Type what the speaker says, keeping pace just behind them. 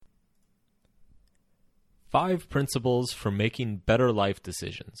5 Principles for Making Better Life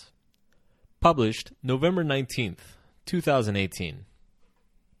Decisions. Published November 19th, 2018.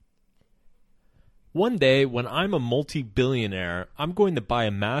 One day, when I'm a multi-billionaire, I'm going to buy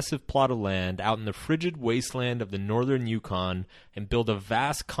a massive plot of land out in the frigid wasteland of the northern Yukon and build a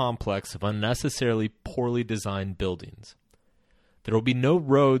vast complex of unnecessarily poorly designed buildings. There will be no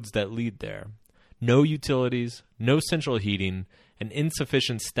roads that lead there, no utilities, no central heating, and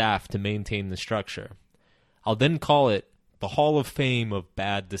insufficient staff to maintain the structure. I'll then call it the Hall of Fame of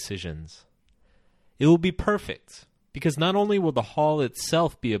Bad Decisions. It will be perfect, because not only will the hall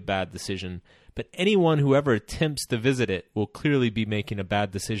itself be a bad decision, but anyone who ever attempts to visit it will clearly be making a bad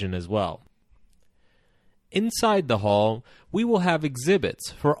decision as well. Inside the hall, we will have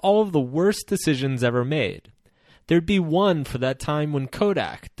exhibits for all of the worst decisions ever made. There'd be one for that time when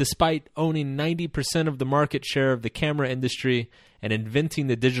Kodak, despite owning 90% of the market share of the camera industry and inventing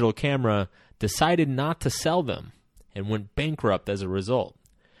the digital camera, decided not to sell them and went bankrupt as a result.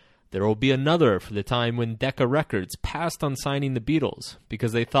 There will be another for the time when Decca Records passed on signing the Beatles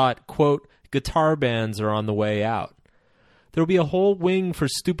because they thought, quote, guitar bands are on the way out. There will be a whole wing for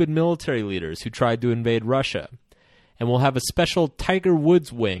stupid military leaders who tried to invade Russia. And we'll have a special Tiger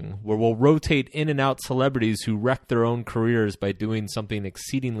Woods wing where we'll rotate in and out celebrities who wreck their own careers by doing something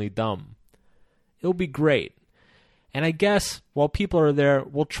exceedingly dumb. It'll be great. And I guess while people are there,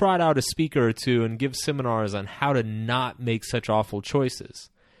 we'll trot out a speaker or two and give seminars on how to not make such awful choices.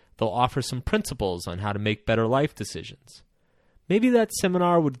 They'll offer some principles on how to make better life decisions. Maybe that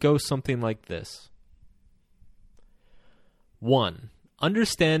seminar would go something like this. 1.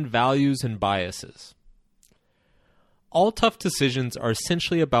 Understand values and biases. All tough decisions are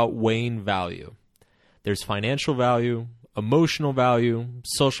essentially about weighing value. There's financial value, emotional value,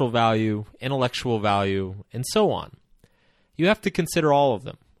 social value, intellectual value, and so on. You have to consider all of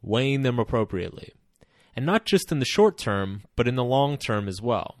them, weighing them appropriately. And not just in the short term, but in the long term as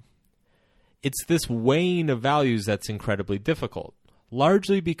well. It's this weighing of values that's incredibly difficult,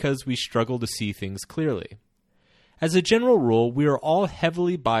 largely because we struggle to see things clearly. As a general rule, we are all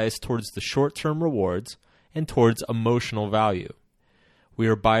heavily biased towards the short-term rewards and towards emotional value. We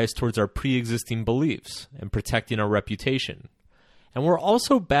are biased towards our pre-existing beliefs and protecting our reputation. And we're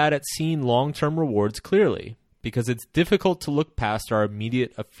also bad at seeing long-term rewards clearly because it's difficult to look past our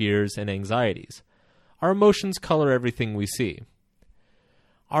immediate fears and anxieties. Our emotions color everything we see.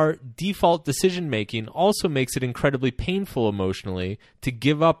 Our default decision-making also makes it incredibly painful emotionally to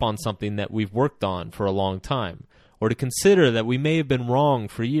give up on something that we've worked on for a long time, or to consider that we may have been wrong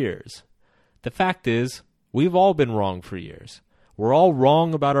for years. The fact is, we've all been wrong for years. We're all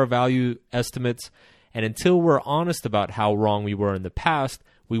wrong about our value estimates, and until we're honest about how wrong we were in the past,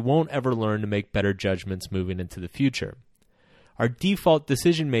 we won't ever learn to make better judgments moving into the future. Our default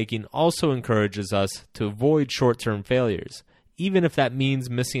decision-making also encourages us to avoid short-term failures, even if that means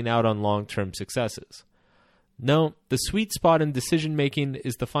missing out on long-term successes. No, the sweet spot in decision-making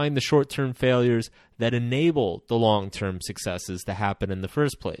is to find the short-term failures that enable the long-term successes to happen in the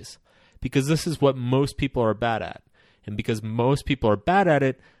first place, because this is what most people are bad at. And because most people are bad at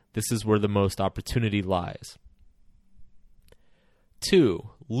it, this is where the most opportunity lies. 2.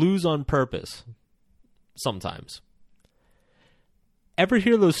 Lose on purpose. Sometimes. Ever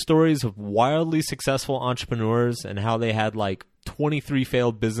hear those stories of wildly successful entrepreneurs and how they had like 23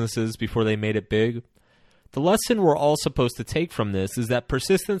 failed businesses before they made it big? The lesson we're all supposed to take from this is that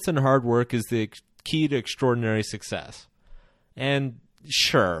persistence and hard work is the key to extraordinary success. And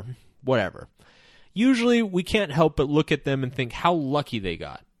sure, whatever. Usually we can't help but look at them and think how lucky they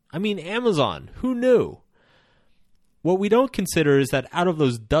got. I mean, Amazon, who knew? What we don't consider is that out of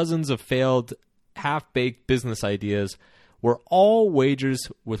those dozens of failed, half-baked business ideas were all wagers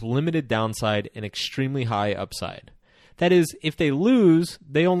with limited downside and extremely high upside. That is, if they lose,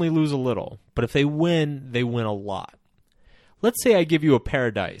 they only lose a little. But if they win a lot. Let's say I give you a pair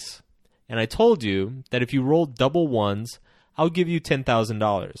of dice, and I told you that if you roll double ones, I'll give you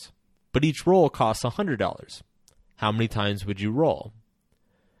 $10,000. But each roll costs $100. How many times would you roll?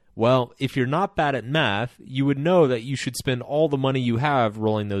 Well, if you're not bad at math, you would know that you should spend all the money you have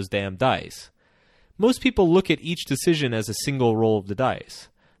rolling those damn dice. Most people look at each decision as a single roll of the dice.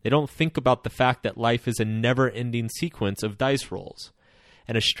 They don't think about the fact that life is a never-ending sequence of dice rolls.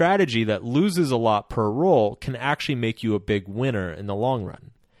 And a strategy that loses a lot per roll can actually make you a big winner in the long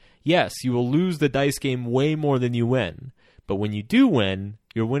run. Yes, you will lose the dice game way more than you win, but when you do win,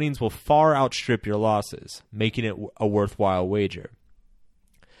 your winnings will far outstrip your losses, making it a worthwhile wager.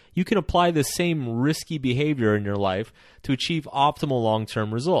 You can apply the same risky behavior in your life to achieve optimal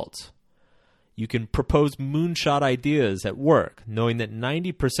long-term results. You can propose moonshot ideas at work, knowing that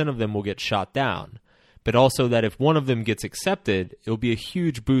 90% of them will get shot down. but also that if one of them gets accepted, it will be a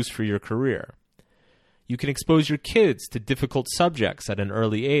huge boost for your career. You can expose your kids to difficult subjects at an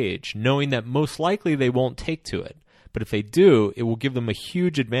early age, knowing that most likely they won't take to it, but if they do, it will give them a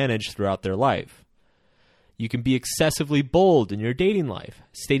huge advantage throughout their life. You can be excessively bold in your dating life,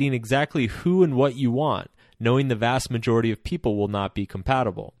 stating exactly who and what you want, knowing the vast majority of people will not be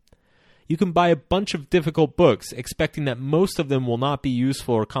compatible. You can buy a bunch of difficult books, expecting that most of them will not be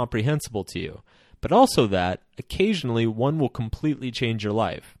useful or comprehensible to you, but also that, occasionally, one will completely change your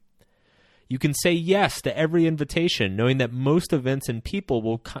life. You can say yes to every invitation, knowing that most events and people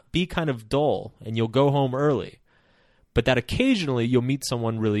will be kind of dull, and you'll go home early, but that occasionally you'll meet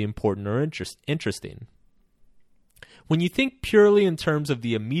someone really important or interesting. When you think purely in terms of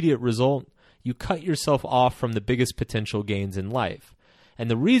the immediate result, you cut yourself off from the biggest potential gains in life. And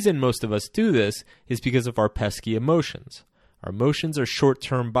the reason most of us do this is because of our pesky emotions. Our emotions are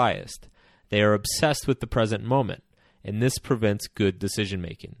short-term biased. They are obsessed with the present moment, and this prevents good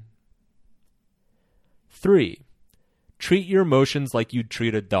decision-making. 3. Treat your emotions like you'd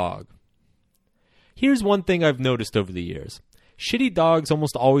treat a dog. Here's one thing I've noticed over the years. Shitty dogs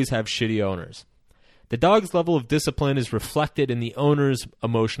almost always have shitty owners. The dog's level of discipline is reflected in the owner's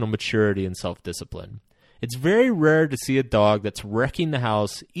emotional maturity and self-discipline. It's very rare to see a dog that's wrecking the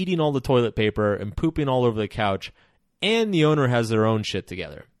house, eating all the toilet paper, and pooping all over the couch, and the owner has their own shit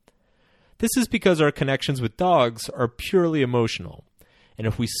together. This is because our connections with dogs are purely emotional. And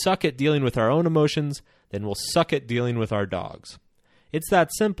if we suck at dealing with our own emotions, then we'll suck at dealing with our dogs. It's that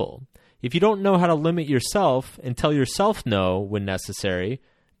simple. If you don't know how to limit yourself and tell yourself no when necessary,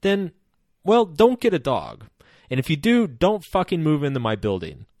 then, well, don't get a dog. And if you do, don't fucking move into my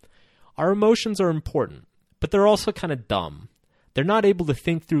building. Our emotions are important, but they're also kind of dumb. They're not able to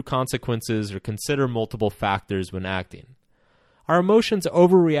think through consequences or consider multiple factors when acting. Our emotions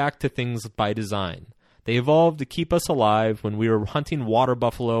overreact to things by design. They evolved to keep us alive when we were hunting water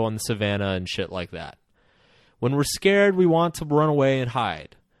buffalo on the savannah and shit like that. When we're scared, we want to run away and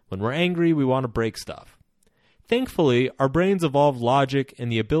hide. When we're angry, we want to break stuff. Thankfully, our brains evolved logic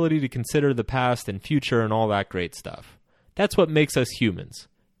and the ability to consider the past and future and all that great stuff. That's what makes us humans,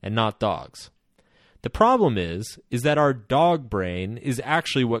 and not dogs. The problem is that our dog brain is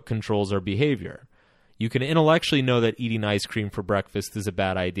actually what controls our behavior. You can intellectually know that eating ice cream for breakfast is a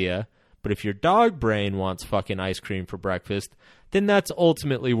bad idea, but if your dog brain wants fucking ice cream for breakfast, then that's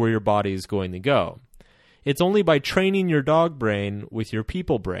ultimately where your body is going to go. It's only by training your dog brain with your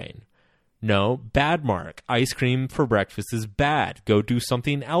people brain. No, bad mark. Ice cream for breakfast is bad. Go do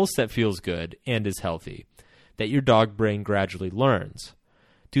something else that feels good and is healthy, that your dog brain gradually learns.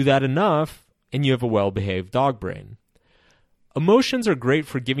 Do that enough, and you have a well-behaved dog brain. Emotions are great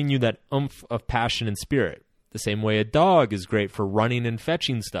for giving you that oomph of passion and spirit, the same way a dog is great for running and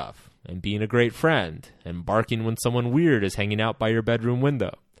fetching stuff, and being a great friend, and barking when someone weird is hanging out by your bedroom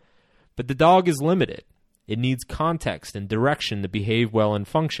window. But the dog is limited. It needs context and direction to behave well and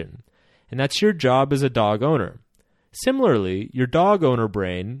function, and that's your job as a dog owner. Similarly, your dog owner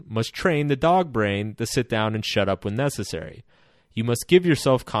brain must train the dog brain to sit down and shut up when necessary. You must give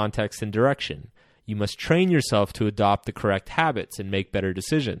yourself context and direction. You must train yourself to adopt the correct habits and make better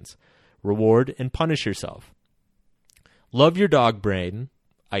decisions. Reward and punish yourself. Love your dog brain,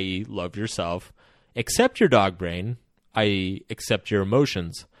 i.e. love yourself. Accept your dog brain, i.e. accept your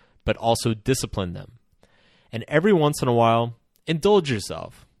emotions, but also discipline them. And every once in a while, indulge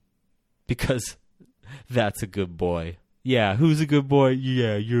yourself. Because that's a good boy. Yeah, who's a good boy?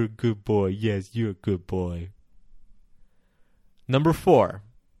 Yeah, you're a good boy. Yes, you're a good boy. Number 4,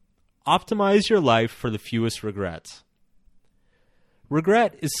 optimize your life for the fewest regrets.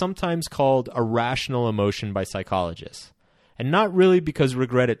 Regret is sometimes called a rational emotion by psychologists, and not really because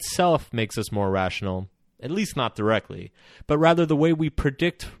regret itself makes us more rational, at least not directly, but rather the way we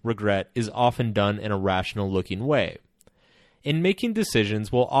predict regret is often done in a rational-looking way. In making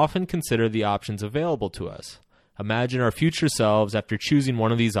decisions, we'll often consider the options available to us. Imagine our future selves after choosing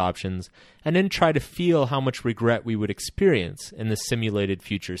one of these options, and then try to feel how much regret we would experience in the simulated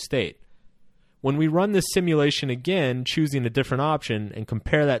future state. When we run this simulation again, choosing a different option, and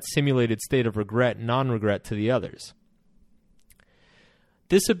compare that simulated state of regret and non-regret to the others.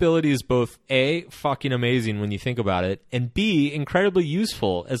 This ability is both A, fucking amazing when you think about it, and B, incredibly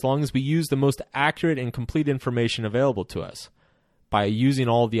useful as long as we use the most accurate and complete information available to us, by using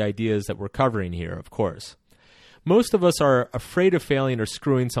all the ideas that we're covering here, of course. Most of us are afraid of failing or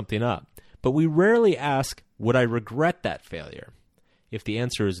screwing something up, but we rarely ask, would I regret that failure? If the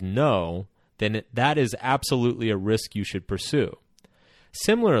answer is no, then that is absolutely a risk you should pursue.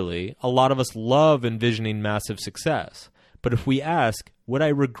 Similarly, a lot of us love envisioning massive success, but if we ask, would I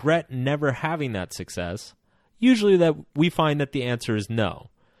regret never having that success? Usually that we find that the answer is no.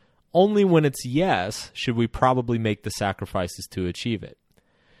 Only when it's yes should we probably make the sacrifices to achieve it.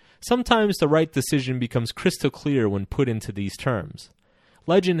 Sometimes the right decision becomes crystal clear when put into these terms.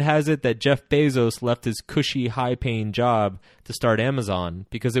 Legend has it that Jeff Bezos left his cushy, high-paying job to start Amazon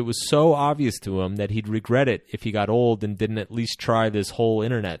because it was so obvious to him that he'd regret it if he got old and didn't at least try this whole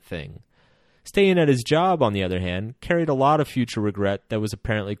internet thing. Staying at his job, on the other hand, carried a lot of future regret that was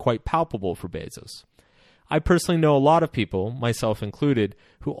apparently quite palpable for Bezos. I personally know a lot of people, myself included,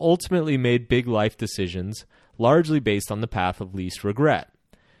 who ultimately made big life decisions largely based on the path of least regret.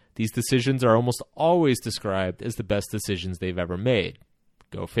 These decisions are almost always described as the best decisions they've ever made.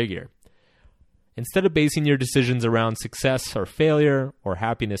 Go figure. Instead of basing your decisions around success or failure or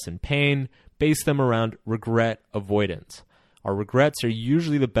happiness and pain, base them around regret avoidance. Our regrets are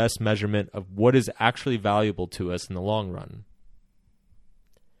usually the best measurement of what is actually valuable to us in the long run.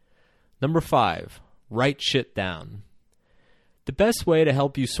 Number 5, write shit down. The best way to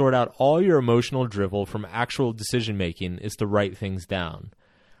help you sort out all your emotional drivel from actual decision making is to write things down.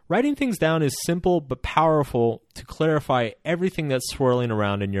 Writing things down is simple but powerful to clarify everything that's swirling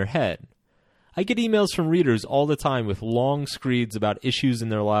around in your head. I get emails from readers all the time with long screeds about issues in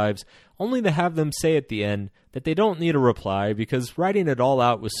their lives, only to have them say at the end that they don't need a reply because writing it all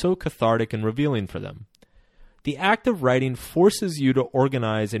out was so cathartic and revealing for them. The act of writing forces you to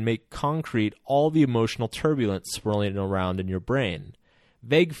organize and make concrete all the emotional turbulence swirling around in your brain.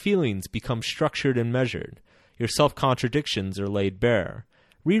 Vague feelings become structured and measured. Your self-contradictions are laid bare.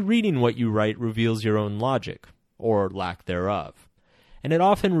 Rereading what you write reveals your own logic, or lack thereof, and it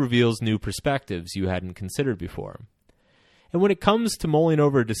often reveals new perspectives you hadn't considered before. And when it comes to mulling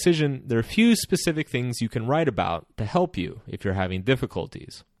over a decision, there are a few specific things you can write about to help you if you're having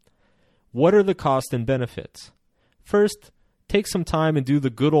difficulties. What are the costs and benefits? First, take some time and do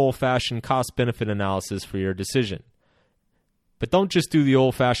the good old-fashioned cost-benefit analysis for your decision. But don't just do the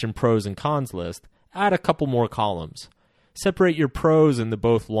old-fashioned pros and cons list, add a couple more columns. Separate your pros into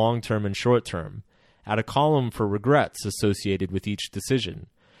both long-term and short-term. Add a column for regrets associated with each decision.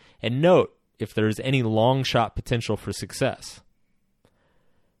 And note if there is any long-shot potential for success.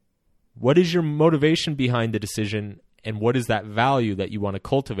 What is your motivation behind the decision, and what is that value that you want to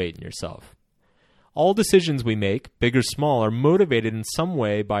cultivate in yourself? All decisions we make, big or small, are motivated in some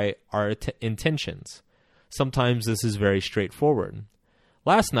way by our intentions. Sometimes this is very straightforward.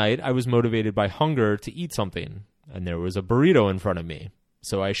 Last night, I was motivated by hunger to eat something, and there was a burrito in front of me,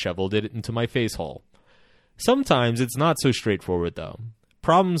 so I shoveled it into my face hole. Sometimes it's not so straightforward, though.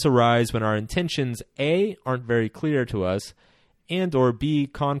 Problems arise when our intentions, A, aren't very clear to us, and or B,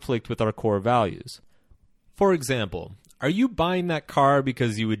 conflict with our core values. For example, are you buying that car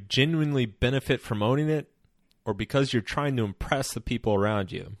because you would genuinely benefit from owning it, or because you're trying to impress the people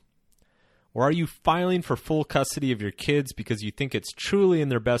around you? Or are you filing for full custody of your kids because you think it's truly in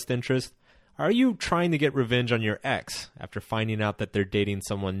their best interest? Are you trying to get revenge on your ex after finding out that they're dating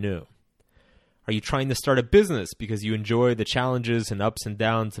someone new? Are you trying to start a business because you enjoy the challenges and ups and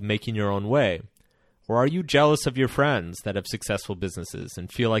downs of making your own way? Or are you jealous of your friends that have successful businesses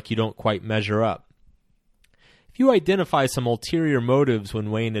and feel like you don't quite measure up? If you identify some ulterior motives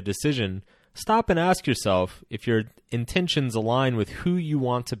when weighing a decision, stop and ask yourself if your intentions align with who you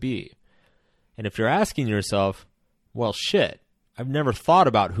want to be. And if you're asking yourself, well, shit, I've never thought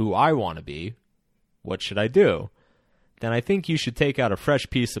about who I want to be, what should I do? Then I think you should take out a fresh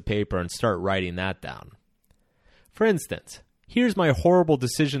piece of paper and start writing that down. For instance, here's my horrible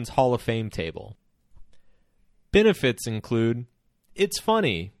decisions Hall of Fame table. Benefits include, it's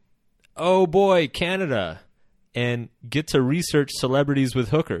funny, oh boy, Canada, and get to research celebrities with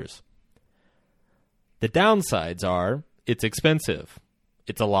hookers. The downsides are, it's expensive,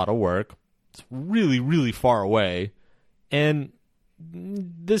 it's a lot of work, it's really, really far away, and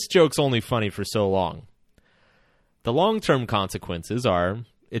this joke's only funny for so long. The long-term consequences are,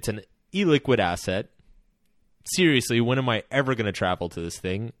 it's an illiquid asset. Seriously, when am I ever going to travel to this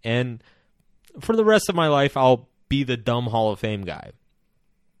thing? And for the rest of my life, I'll be the dumb Hall of Fame guy.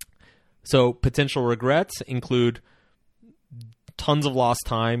 So potential regrets include tons of lost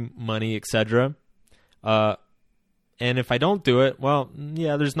time, money, etc. And if I don't do it, well,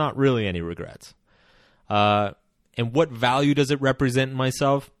 yeah, there's not really any regrets. And what value does it represent in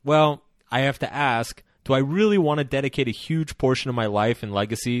myself? Well, I have to ask, do I really want to dedicate a huge portion of my life and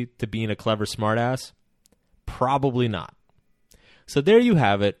legacy to being a clever smartass? Probably not. So there you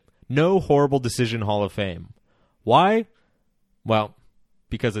have it. No horrible decision Hall of Fame. Why? Well,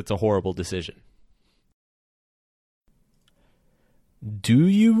 because it's a horrible decision. Do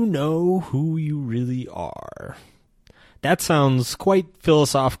you know who you really are? That sounds quite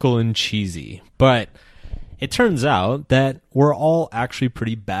philosophical and cheesy, but it turns out that we're all actually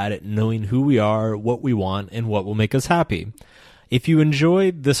pretty bad at knowing who we are, what we want, and what will make us happy. If you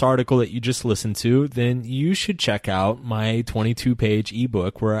enjoyed this article that you just listened to, then you should check out my 22-page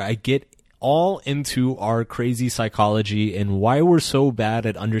ebook where I get all into our crazy psychology and why we're so bad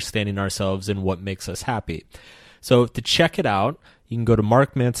at understanding ourselves and what makes us happy. So to check it out, you can go to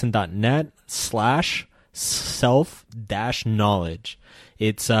markmanson.net/self-knowledge.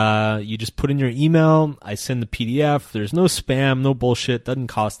 It's you just put in your email. I send the PDF. There's no spam, no bullshit. Doesn't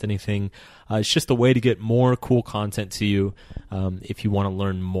cost anything. It's just a way to get more cool content to you if you want to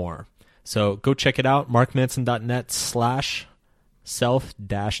learn more. So go check it out.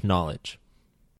 markmanson.net/self-knowledge.